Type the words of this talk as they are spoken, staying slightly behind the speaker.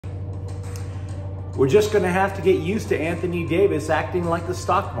We're just going to have to get used to Anthony Davis acting like the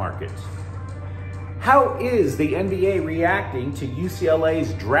stock market. How is the NBA reacting to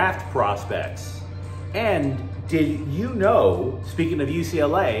UCLA's draft prospects? And did you know, speaking of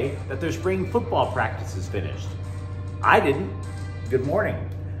UCLA, that their spring football practice is finished? I didn't. Good morning.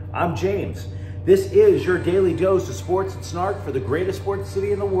 I'm James. This is your daily dose of sports and snark for the greatest sports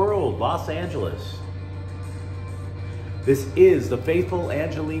city in the world, Los Angeles. This is the faithful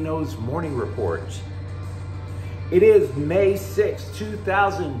Angelenos Morning Report. It is May 6,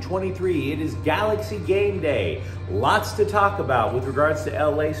 2023. It is Galaxy Game Day. Lots to talk about with regards to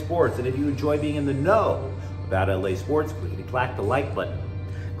LA sports. And if you enjoy being in the know about LA sports, clickety-clack the like button.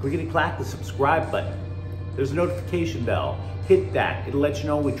 Clickety-clack the subscribe button. There's a notification bell. Hit that. It'll let you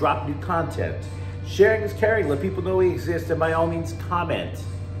know when we drop new content. Sharing is caring. Let people know we exist. And by all means, comment.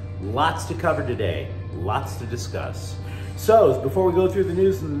 Lots to cover today. Lots to discuss. So, before we go through the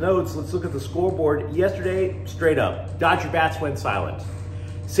news and the notes, let's look at the scoreboard. Yesterday, straight up, Dodger bats went silent.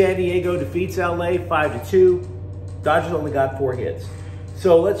 San Diego defeats LA 5-2. Dodgers only got 4 hits.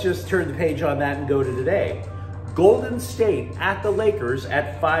 So let's just turn the page on that and go to today. Golden State at the Lakers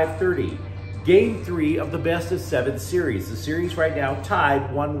at 5:30. Game 3 of the best of 7 series. The series right now tied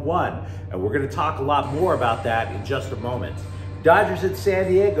 1-1. And we're going to talk a lot more about that in just a moment. Dodgers at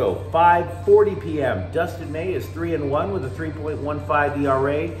San Diego, 5:40 p.m. Dustin May is 3-1 with a 3.15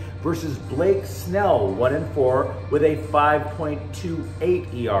 ERA versus Blake Snell, 1-4 with a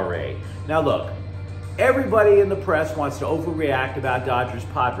 5.28 ERA. Now look, everybody in the press wants to overreact about Dodgers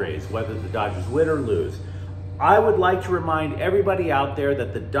Padres, whether the Dodgers win or lose. I would like to remind everybody out there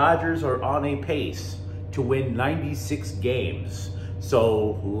that the Dodgers are on a pace to win 96 games.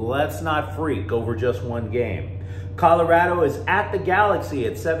 So let's not freak over just one game. Colorado is at the Galaxy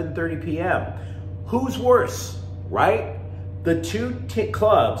at 7:30 p.m. Who's worse, right? The two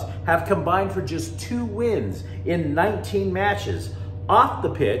clubs have combined for just 2 wins in 19 matches. Off the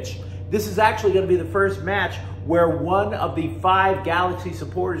pitch, this is actually going to be the first match where one of the 5 Galaxy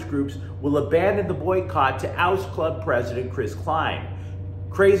supporters groups will abandon the boycott to oust club president Chris Klein.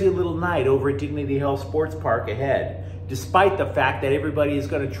 Crazy little night over at Dignity Hill Sports Park ahead, despite the fact that everybody is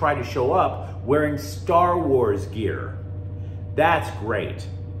going to try to show up wearing Star Wars gear. That's great,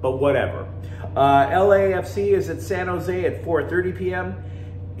 but whatever. LAFC is at San Jose at 4:30 p.m.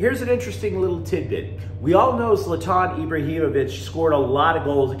 Here's an interesting little tidbit. We all know Zlatan Ibrahimovic scored a lot of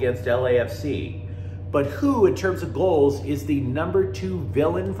goals against LAFC, but who, in terms of goals, is the number 2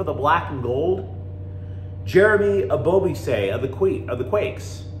 villain for the black and gold? Jeremy Ebobisse of the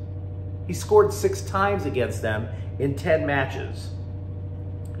Quakes. He scored 6 times against them in 10 matches.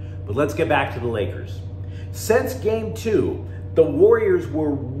 But let's get back to the Lakers. Since game 2, the Warriors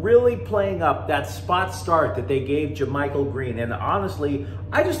were really playing up that spot start that they gave JaMychal Green. And honestly,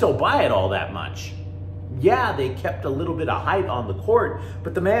 I just don't buy it all that much. Yeah, they kept a little bit of height on the court,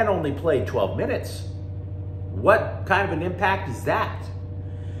 but the man only played 12 minutes. What kind of an impact is that?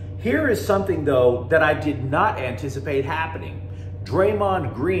 Here is something, though, that I did not anticipate happening.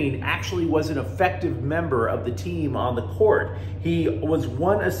 Draymond Green actually was an effective member of the team on the court. He was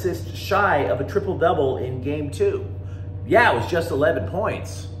 1 assist shy of a triple-double in game 2. Yeah, it was just 11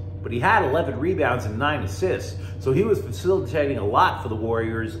 points, but he had 11 rebounds and 9 assists. So he was facilitating a lot for the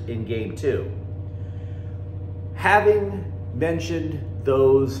Warriors in game 2. Having mentioned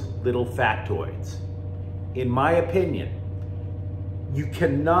those little factoids, in my opinion, you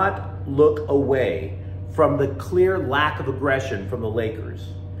cannot look away from the clear lack of aggression from the Lakers.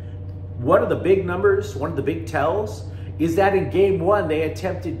 One of the big numbers, one of the big tells, is that in game 1, they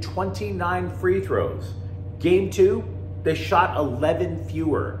attempted 29 free throws. Game 2, they shot 11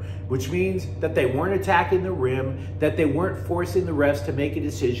 fewer, which means that they weren't attacking the rim, that they weren't forcing the refs to make a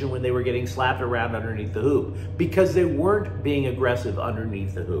decision when they were getting slapped around underneath the hoop, because they weren't being aggressive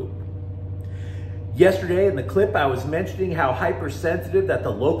underneath the hoop. Yesterday in the clip, I was mentioning how hypersensitive that the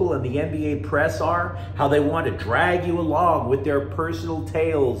local and the NBA press are, how they want to drag you along with their personal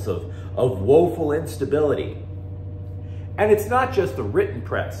tales of woeful instability. And it's not just the written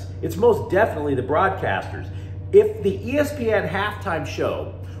press, it's most definitely the broadcasters. If the ESPN halftime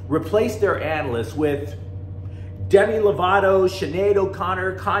show replaced their analysts with Demi Lovato, Sinead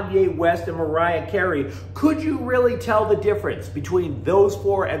O'Connor, Kanye West, and Mariah Carey, could you really tell the difference between those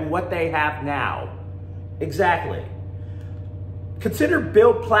 4 and what they have now? Exactly. Consider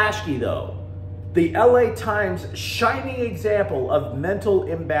Bill Plaschke, though, the LA Times shining example of mental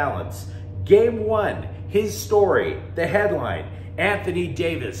imbalance. Game 1, his story, the headline, Anthony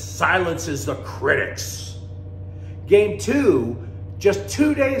Davis silences the critics. Game 2, just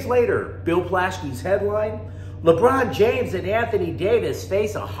 2 days later, Bill Plaschke's headline, LeBron James and Anthony Davis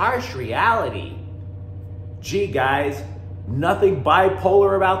face a harsh reality. Gee, guys, nothing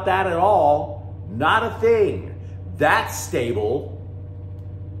bipolar about that at all. Not a thing. That's stable.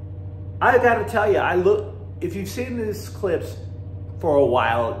 I got to tell you, if you've seen these clips for a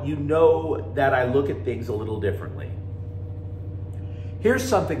while, you know that I look at things a little differently. Here's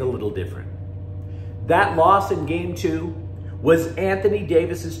something a little different. That loss in game 2 was Anthony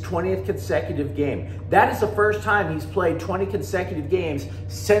Davis's 20th consecutive game. That is the first time he's played 20 consecutive games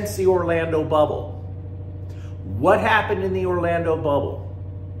since the Orlando bubble. What happened in the Orlando bubble?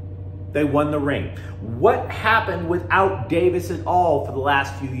 They won the ring. What happened without Davis at all for the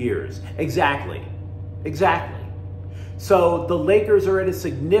last few years? Exactly. So the Lakers are in a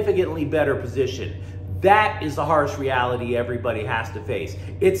significantly better position. That is the harsh reality everybody has to face.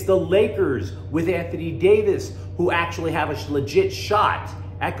 It's the Lakers with Anthony Davis who actually have a legit shot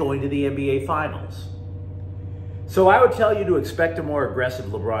at going to the NBA Finals. So I would tell you to expect a more aggressive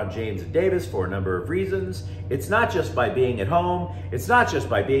LeBron James and Davis for a number of reasons. It's not just by being at home. It's not just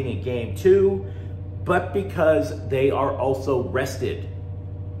by being in game 2, but because they are also rested.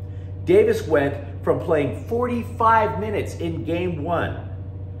 Davis went from playing 45 minutes in game 1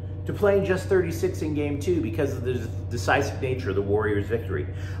 to playing just 36 in game 2 because of the decisive nature of the Warriors' victory.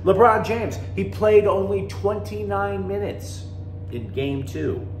 LeBron James, he played only 29 minutes in game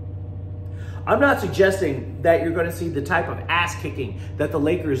 2. I'm not suggesting that you're going to see the type of ass-kicking that the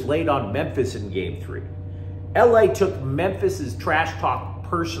Lakers laid on Memphis in game 3. LA took Memphis's trash talk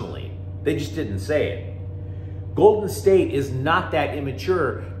personally. They just didn't say it. Golden State is not that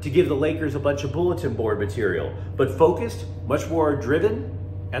immature to give the Lakers a bunch of bulletin board material, but focused, much more driven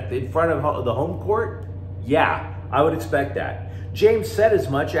in front of the home court? Yeah, I would expect that. James said as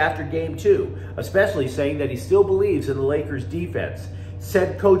much after game 2, especially saying that he still believes in the Lakers' defense.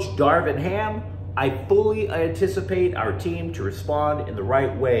 Said Coach Darvin Ham, "I fully anticipate our team to respond in the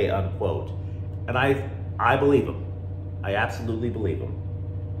right way," unquote. And I believe him. I absolutely believe him.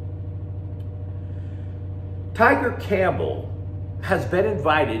 Tiger Campbell has been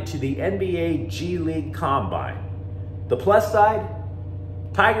invited to the NBA G League Combine. The plus side,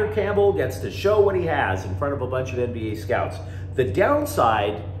 Tiger Campbell gets to show what he has in front of a bunch of NBA scouts. The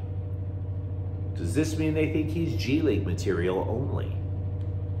downside, does this mean they think he's G League material only?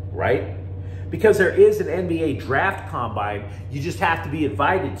 Right? Because there is an NBA draft combine, you just have to be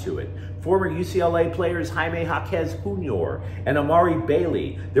invited to it. Former UCLA players Jaime Jaquez Jr. and Amari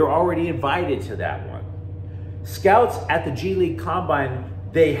Bailey, they're already invited to that one. Scouts at the G League Combine,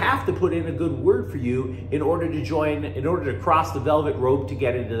 they have to put in a good word for you in order to cross the velvet rope to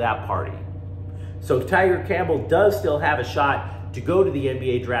get into that party. So Tiger Campbell does still have a shot to go to the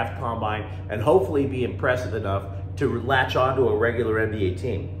NBA Draft Combine and hopefully be impressive enough to latch onto a regular NBA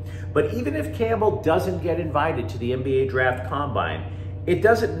team. But even if Campbell doesn't get invited to the NBA Draft Combine, it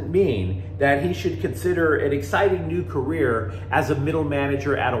doesn't mean that he should consider an exciting new career as a middle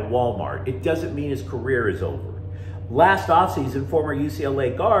manager at a Walmart. It doesn't mean his career is over. Last offseason, former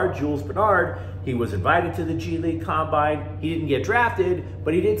UCLA guard Jules Bernard, he was invited to the G League Combine. He didn't get drafted,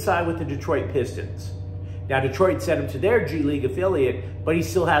 but he did sign with the Detroit Pistons. Now, Detroit sent him to their G League affiliate, but he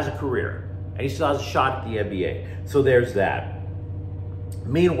still has a career, and he still has a shot at the NBA. So there's that.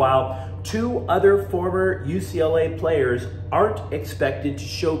 Meanwhile, 2 other former UCLA players aren't expected to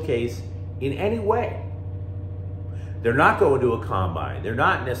showcase in any way. They're not going to a combine. They're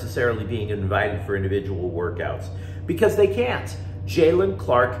not necessarily being invited for individual workouts because they can't. Jalen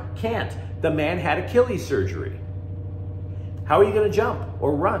Clark can't. The man had Achilles surgery. How are you going to jump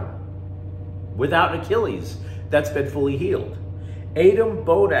or run without an Achilles that's been fully healed? Adam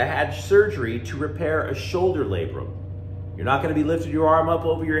Bona had surgery to repair a shoulder labrum. You're not going to be lifting your arm up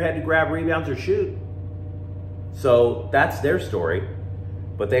over your head to grab rebounds or shoot. So that's their story.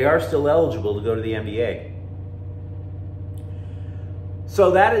 But they are still eligible to go to the NBA.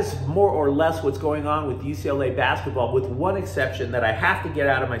 So that is more or less what's going on with UCLA basketball, with one exception that I have to get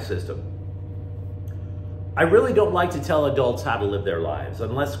out of my system. I really don't like to tell adults how to live their lives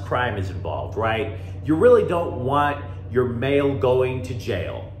unless crime is involved, right? You really don't want your mail going to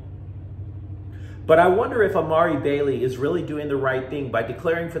jail. But I wonder if Amari Bailey is really doing the right thing by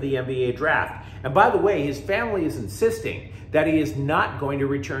declaring for the NBA draft. And by the way, his family is insisting that he is not going to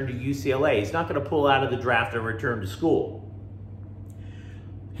return to UCLA. He's not going to pull out of the draft and return to school.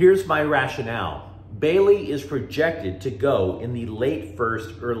 Here's my rationale. Bailey is projected to go in the late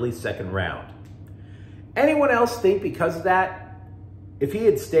first, early second round. Anyone else think because of that, if he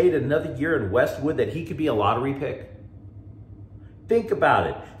had stayed another year in Westwood, that he could be a lottery pick? Think about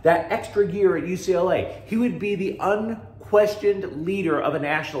it. That extra year at UCLA, he would be the unquestioned leader of a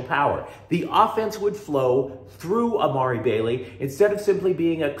national power. The offense would flow through Amari Bailey instead of simply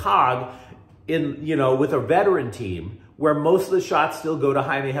being a cog with a veteran team where most of the shots still go to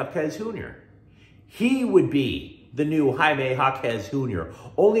Jaime Jaquez Jr. He would be the new Jaime Jaquez Jr.,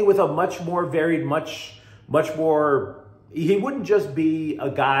 only with a much more varied, much more, he wouldn't just be a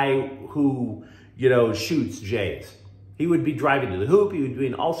guy who, shoots Jays. He would be driving to the hoop. He would be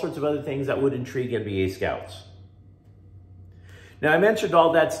doing all sorts of other things that would intrigue NBA scouts. Now, I mentioned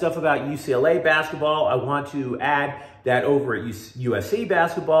all that stuff about UCLA basketball. I want to add that over at USC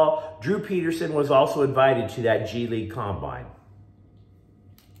basketball, Drew Peterson was also invited to that G League Combine.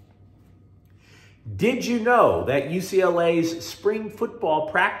 Did you know that UCLA's spring football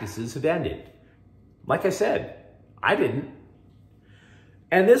practices have ended? Like I said, I didn't.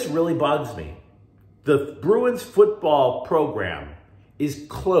 And this really bugs me. The Bruins football program is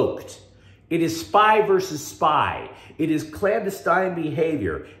cloaked. It is spy versus spy. It is clandestine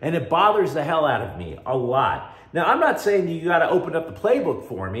behavior, and it bothers the hell out of me a lot. Now, I'm not saying you got to open up the playbook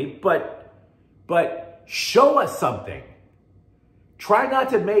for me, but show us something. Try not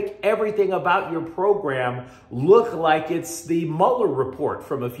to make everything about your program look like it's the Mueller report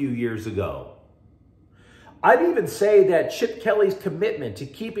from a few years ago. I'd even say that Chip Kelly's commitment to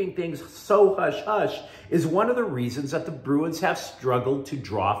keeping things so hush-hush is one of the reasons that the Bruins have struggled to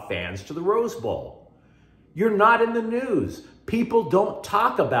draw fans to the Rose Bowl. You're not in the news. People don't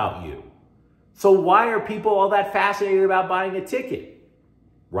talk about you. So why are people all that fascinated about buying a ticket?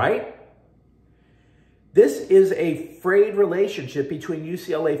 Right? This is a frayed relationship between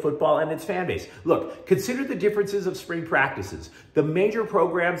UCLA football and its fan base. Look, consider the differences of spring practices. The major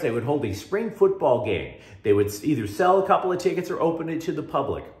programs, they would hold a spring football game. They would either sell a couple of tickets or open it to the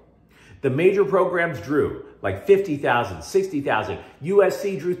public. The major programs drew like 50,000, 60,000.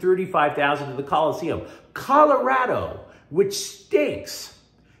 USC drew 35,000 to the Coliseum. Colorado, which stinks,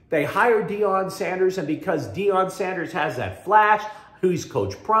 they hired Deion Sanders, and because Deion Sanders has that flash, who's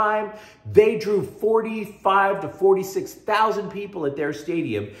Coach Prime, they drew 45 to 46,000 people at their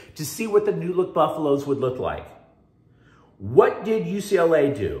stadium to see what the New Look Buffaloes would look like. What did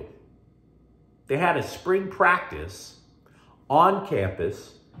UCLA do? They had a spring practice on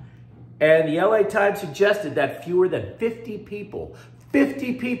campus, and the LA Times suggested that fewer than 50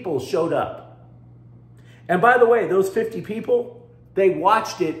 people showed up. And by the way, those 50 people, they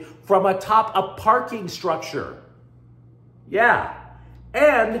watched it from atop a parking structure. Yeah.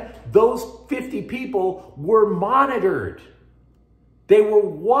 And those 50 people were monitored. They were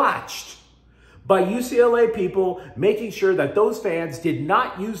watched by UCLA people, making sure that those fans did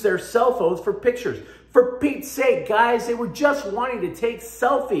not use their cell phones for pictures. For Pete's sake, guys, they were just wanting to take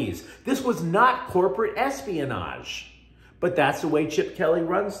selfies. This was not corporate espionage. But that's the way Chip Kelly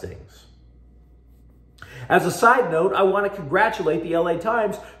runs things. As a side note, I want to congratulate the LA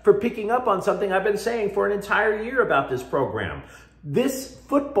Times for picking up on something I've been saying for an entire year about this program. This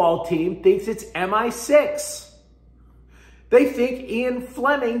football team thinks it's MI6. They think Ian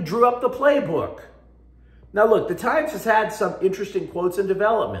Fleming drew up the playbook. Now look, the Times has had some interesting quotes and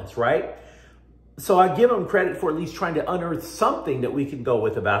developments, right? So I give them credit for at least trying to unearth something that we can go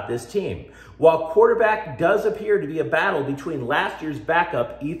with about this team. While quarterback does appear to be a battle between last year's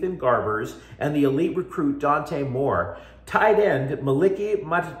backup Ethan Garbers and the elite recruit Dante Moore, tight end Maliki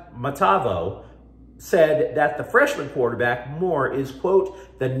Matavo said that the freshman quarterback, Moore, is,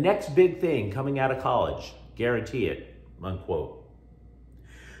 quote, the next big thing coming out of college. Guarantee it, unquote.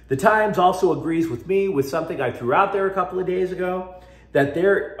 The Times also agrees with me with something I threw out there a couple of days ago, that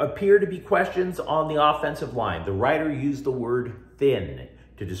there appear to be questions on the offensive line. The writer used the word thin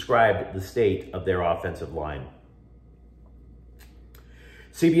to describe the state of their offensive line.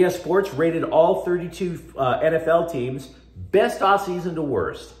 CBS Sports rated all 32 NFL teams best offseason to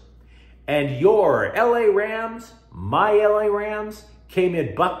worst. And your LA Rams, my LA Rams, came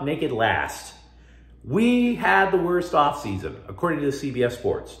in buck naked last. We had the worst offseason, according to the CBS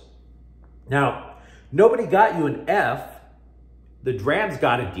Sports. Now, nobody got you an F. The Rams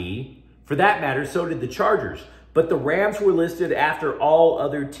got a D. For that matter, so did the Chargers. But the Rams were listed after all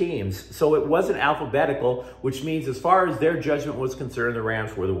other teams, so it wasn't alphabetical, which means as far as their judgment was concerned, the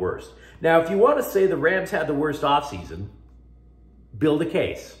Rams were the worst. Now, if you want to say the Rams had the worst offseason, build a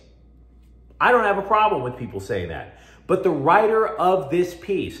case. I don't have a problem with people saying that. But the writer of this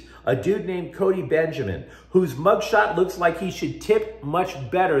piece, a dude named Cody Benjamin, whose mugshot looks like he should tip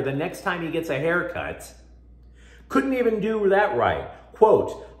much better the next time he gets a haircut, couldn't even do that right.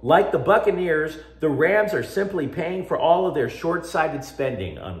 Quote, like the Buccaneers, the Rams are simply paying for all of their short-sighted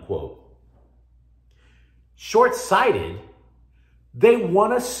spending, unquote. Short-sighted? They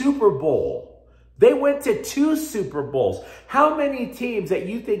won a Super Bowl. They went to 2 Super Bowls. How many teams that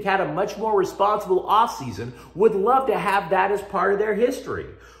you think had a much more responsible offseason would love to have that as part of their history?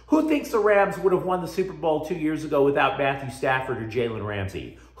 Who thinks the Rams would have won the Super Bowl 2 years ago without Matthew Stafford or Jalen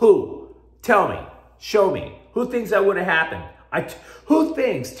Ramsey? Who? Tell me. Show me. Who thinks that would have happened? Who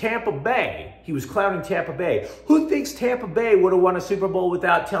thinks Tampa Bay, he was clowning Tampa Bay, who thinks Tampa Bay would have won a Super Bowl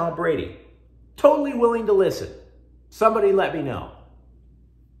without Tom Brady? Totally willing to listen. Somebody let me know.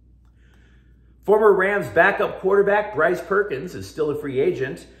 Former Rams backup quarterback Bryce Perkins is still a free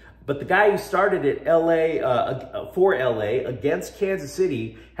agent, but the guy who started at for LA against Kansas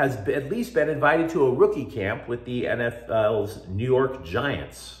City has at least been invited to a rookie camp with the NFL's New York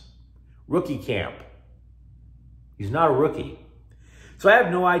Giants. Rookie camp. He's not a rookie. So I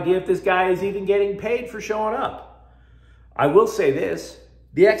have no idea if this guy is even getting paid for showing up. I will say this.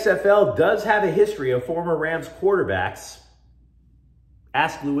 The XFL does have a history of former Rams quarterbacks.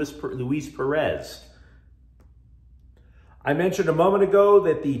 Ask Luis Perez. I mentioned a moment ago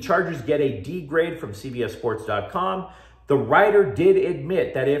that the Chargers get a D grade from CBSSports.com. The writer did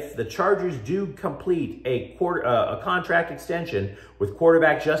admit that if the Chargers do complete a contract extension with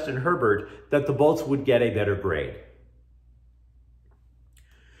quarterback Justin Herbert, that the Bolts would get a better grade.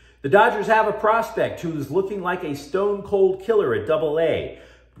 The Dodgers have a prospect who's looking like a stone-cold killer at AA.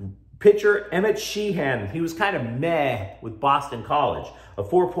 Pitcher Emmett Sheehan, he was kind of meh with Boston College, a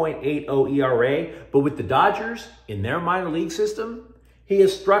 4.80 ERA, but with the Dodgers, in their minor league system, he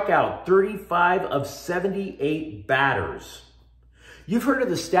has struck out 35 of 78 batters. You've heard of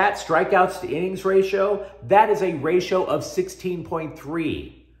the stat strikeouts to innings ratio? That is a ratio of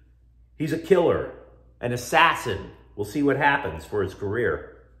 16.3. He's a killer, an assassin. We'll see what happens for his career.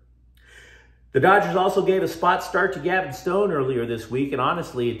 The Dodgers also gave a spot start to Gavin Stone earlier this week, and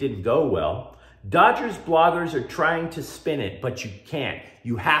honestly, it didn't go well. Dodgers bloggers are trying to spin it, but you can't.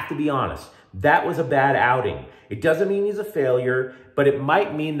 You have to be honest. That was a bad outing. It doesn't mean he's a failure, but it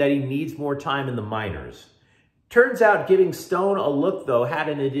might mean that he needs more time in the minors. Turns out giving Stone a look, though, had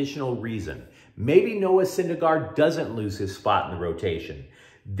an additional reason. Maybe Noah Syndergaard doesn't lose his spot in the rotation.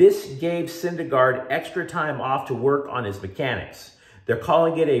 This gave Syndergaard extra time off to work on his mechanics. They're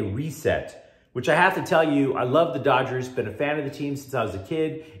calling it a reset. Which I have to tell you, I love the Dodgers, been a fan of the team since I was a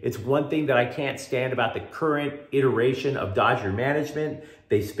kid. It's one thing that I can't stand about the current iteration of Dodger management.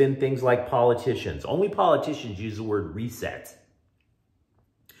 They spin things like politicians. Only politicians use the word reset.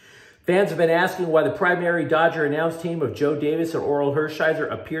 Fans have been asking why the primary Dodger announced team of Joe Davis and Orel Hershiser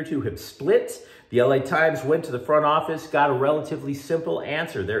appear to have split. The LA Times went to the front office, got a relatively simple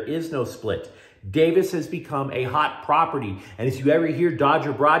answer. There is no split. Davis has become a hot property. And if you ever hear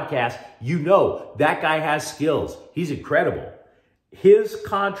Dodger broadcast, you know that guy has skills. He's incredible. His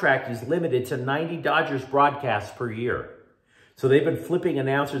contract is limited to 90 Dodgers broadcasts per year. So they've been flipping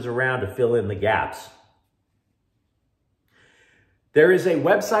announcers around to fill in the gaps. There is a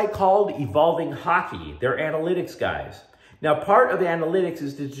website called Evolving Hockey. They're analytics guys. Now, part of analytics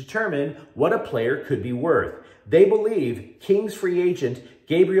is to determine what a player could be worth. They believe Kings free agent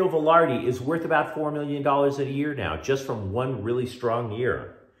Gabriel Velarde is worth about $4 million a year now, just from one really strong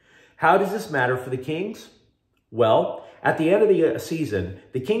year. How does this matter for the Kings? Well, at the end of the season,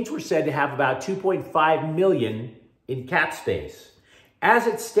 the Kings were said to have about $2.5 million in cap space. As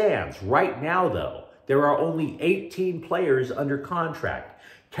it stands right now, though, there are only 18 players under contract.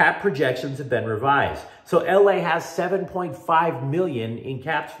 Cap projections have been revised. So LA has $7.5 million in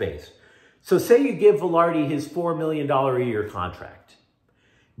cap space. So say you give Velarde his $4 million a year contract.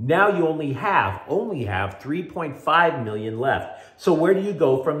 Now you only have $3.5 million left. So where do you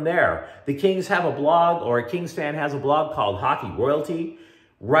go from there? The Kings have a blog, or a Kings fan has a blog called Hockey Royalty.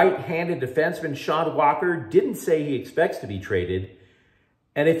 Right-handed defenseman Sean Walker didn't say he expects to be traded.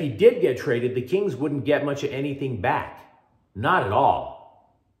 And if he did get traded, the Kings wouldn't get much of anything back. Not at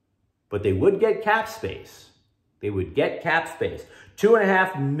all. But they would get cap space. They would get cap space.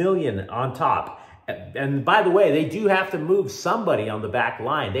 $2.5 million on top. And by the way, they do have to move somebody on the back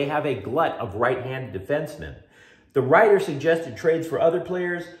line. They have a glut of right-handed defensemen. The writer suggested trades for other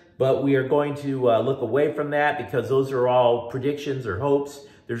players, but we are going to look away from that because those are all predictions or hopes.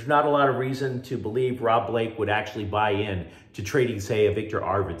 There's not a lot of reason to believe Rob Blake would actually buy in to trading, say, a Victor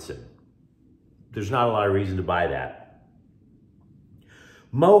Arvidsson. There's not a lot of reason to buy that.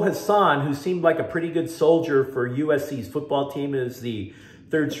 Mo Hassan, who seemed like a pretty good soldier for USC's football team, is the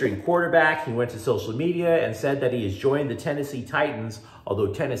third-string quarterback. He went to social media and said that he has joined the Tennessee Titans,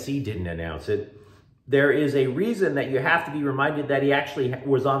 although Tennessee didn't announce it. There is a reason that you have to be reminded that he actually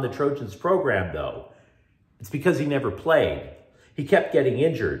was on the Trojans program, though. It's because he never played. He kept getting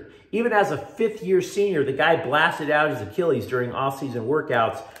injured. Even as a fifth-year senior, the guy blasted out his Achilles during off-season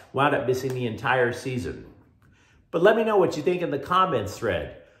workouts, wound up missing the entire season. But let me know what you think in the comments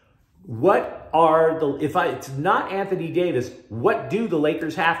thread. What if it's not Anthony Davis, what do the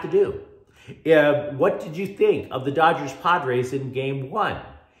Lakers have to do? What did you think of the Dodgers-Padres in Game 1?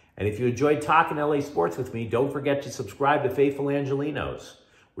 And if you enjoyed talking LA sports with me, don't forget to subscribe to Faithful Angelenos.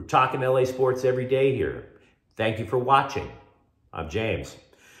 We're talking LA sports every day here. Thank you for watching. I'm James.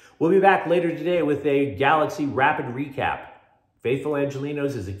 We'll be back later today with a Galaxy Rapid Recap. Faithful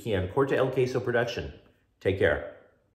Angelenos is a Corte El Queso production. Take care.